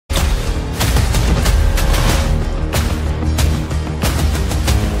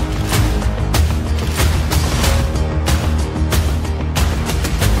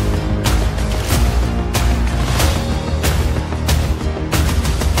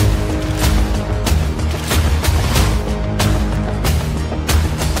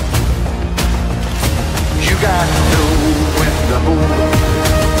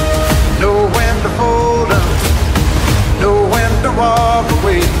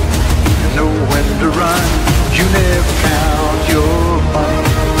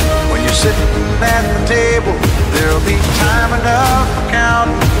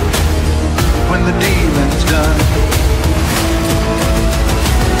when the dealing's done.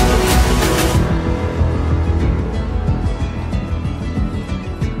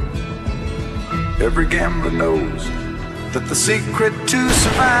 Every gambler knows that the secret to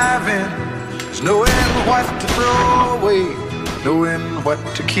surviving is knowing what to throw away, knowing what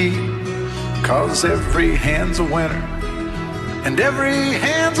to keep. 'Cause every hand's a winner and every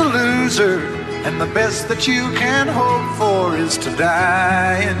hand's a loser, and the best that you can hope for is to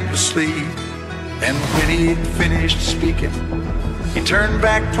die in your sleep. And when he'd finished speaking, he turned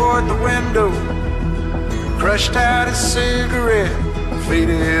back toward the window, crushed out his cigarette,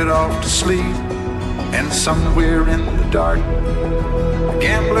 faded off to sleep. And somewhere in the dark, the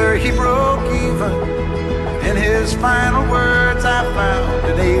gambler, he broke even. In his final words, I found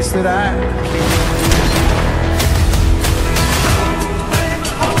an ace that I could keep.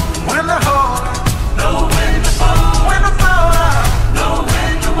 When the hold, know when to fall. When to fall out, know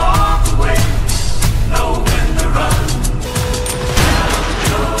when to walk away, know when to run. Count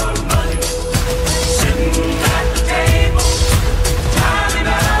your money, sitting at the table, time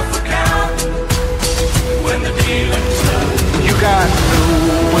enough for counting. When the dealing's done, you got to know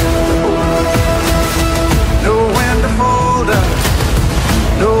when to hold, know when to fold up,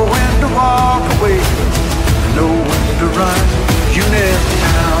 know when to walk away, know when to run. You never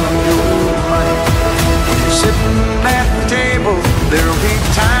count your money. When you're sitting at the table, there'll be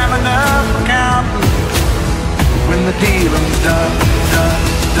time enough for counting when the dealing's done.